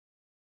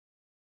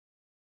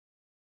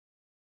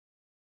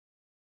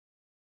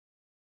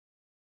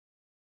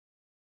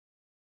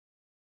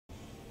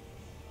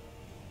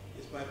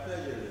It's my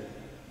pleasure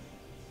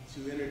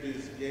to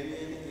introduce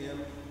Damian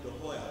M.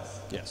 Dehoyos.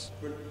 Yes.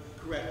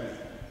 Correct me.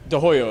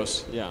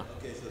 Dehoyos, yeah.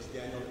 Okay, so it's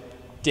Daniel.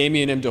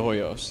 Damian M.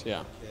 Dehoyos,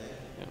 yeah. Okay.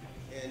 Yeah.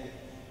 And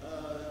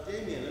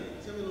Damian,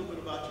 tell me a little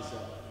bit about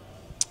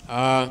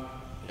yourself.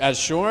 As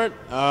short,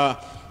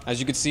 as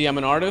you can see, I'm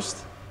an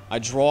artist. I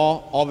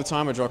draw all the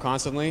time. I draw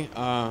constantly.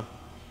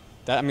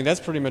 That's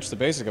pretty much the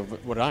basic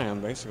of what I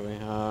am, basically.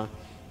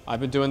 I've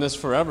been doing this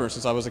forever,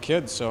 since I was a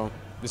kid, so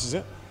this is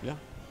it, yeah.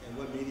 And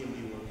what medium do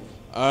you work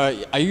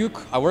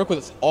with? I work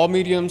with all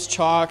mediums: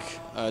 chalk,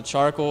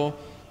 charcoal,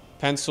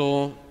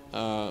 pencil,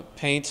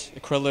 paint,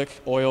 acrylic,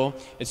 oil.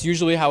 It's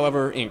usually,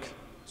 however, ink.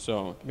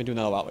 So I've been doing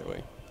that a lot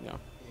lately, yeah. And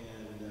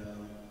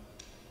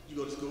you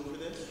go to school for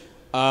this?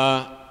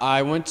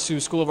 I went to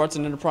School of Arts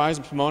and Enterprise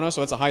in Pomona, so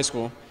that's a high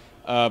school.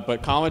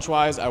 But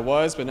college-wise, I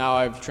was, but now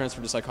I've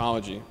transferred to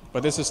psychology.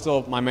 But this is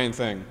still my main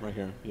thing right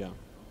here, yeah.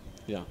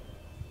 Yeah.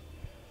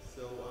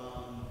 So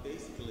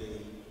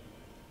basically,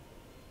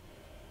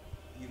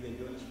 you've been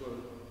doing this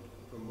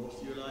for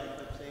most of your life,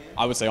 I'm saying?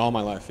 I would say all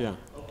my life, yeah.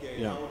 Okay,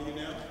 yeah. How old are you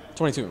now?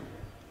 22.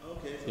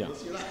 Okay, so yeah.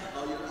 most of your life,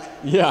 all your life?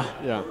 Yeah,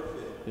 yeah,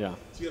 Perfect. yeah.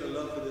 So you had a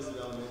love for this in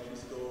elementary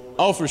school?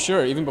 Oh, for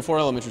sure. Even before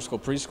elementary school,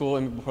 preschool,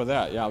 and before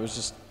that, yeah. I was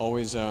just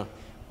always had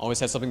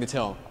something to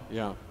tell.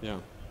 Yeah, yeah.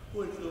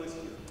 Who influenced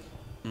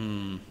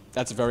you?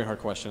 That's a very hard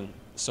question.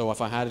 So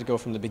if I had to go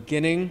from the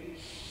beginning,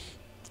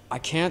 I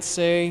can't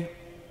say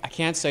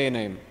a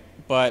name.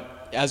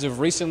 But as of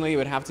recently, it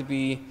would have to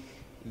be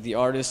the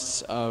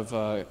artists of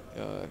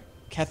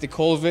Kathy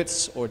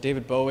Kolovitz or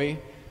David Bowie,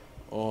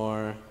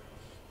 or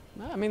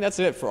that's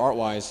it for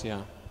art-wise.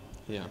 Yeah,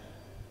 yeah.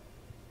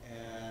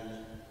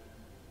 And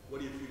what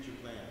are your future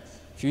plans?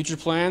 Future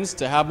plans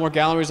to have more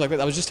galleries like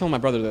this. I was just telling my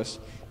brother this.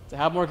 To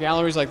have more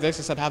galleries like this,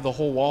 except have the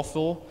whole wall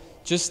full.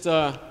 Just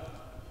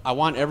I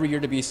want every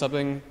year to be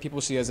something people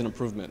see as an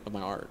improvement of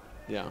my art.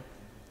 Yeah,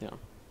 yeah.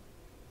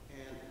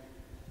 And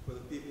for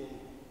the people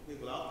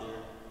out there,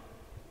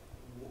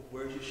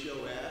 where's your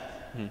show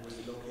at? Where's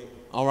it located?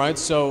 All right,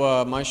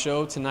 so my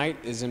show tonight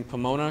is in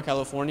Pomona,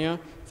 California.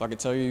 If I could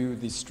tell you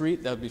the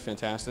street, that would be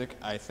fantastic.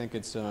 I think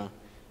it's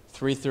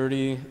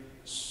 330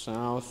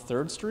 South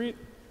 3rd Street.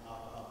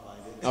 I'll find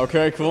it.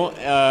 Okay, cool.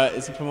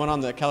 It's in Pomona on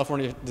the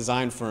California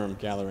Design Firm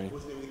Gallery.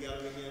 What's the name of the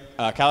gallery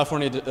again?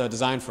 California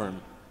Design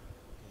Firm.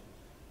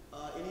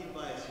 Any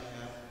advice you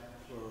have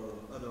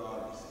for other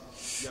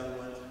artists, young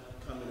ones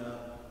coming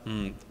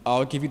up?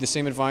 I'll give you the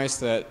same advice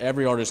that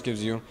every artist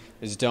gives you: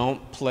 is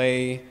don't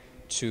play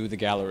to the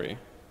gallery.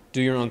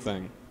 Do your own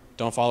thing.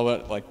 Don't follow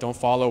it. Don't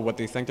follow what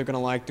they think they're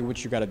gonna like. Do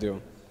what you got to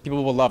do.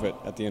 People will love it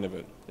at the end of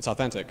it. It's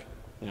authentic.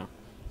 Yeah.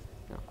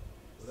 Yeah.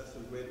 Well, that's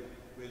some great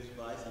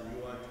advice. And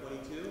you are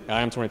 22.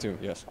 I am 22.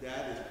 Yes.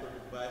 That is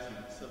perfect advice.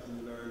 Something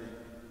you learn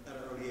at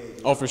an early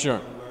age. Oh, for sure. You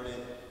don't learn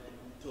it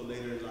until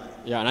later in life.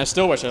 Yeah, and I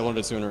still wish I learned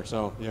it sooner.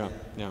 So yeah,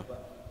 yeah.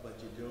 But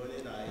you're doing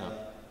it. I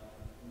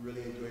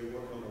really enjoy your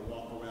work. I'm gonna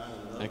walk around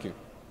and love Thank you.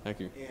 Thank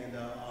you. And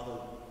all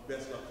the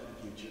best luck for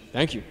the future.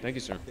 Thank you. Thank you,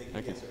 sir.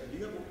 Thank you. Sir. Do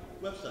you have a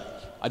website?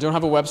 I don't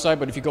have a website,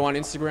 but if you go on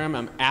Instagram,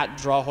 I'm at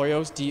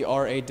Dehoyos,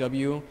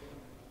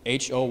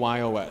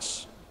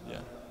 DRAWHOYOS.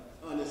 Yeah.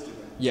 On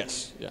Instagram?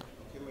 Yes. Yeah.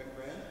 Okay, my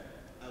friend.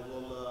 I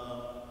will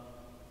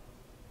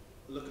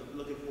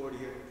looking forward to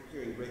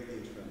hearing great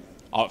things from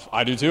you.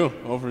 I do too.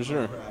 Oh, for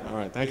sure. All right. All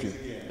right. Thank you.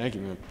 Thanks again. Thank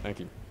you, man. Thank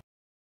you.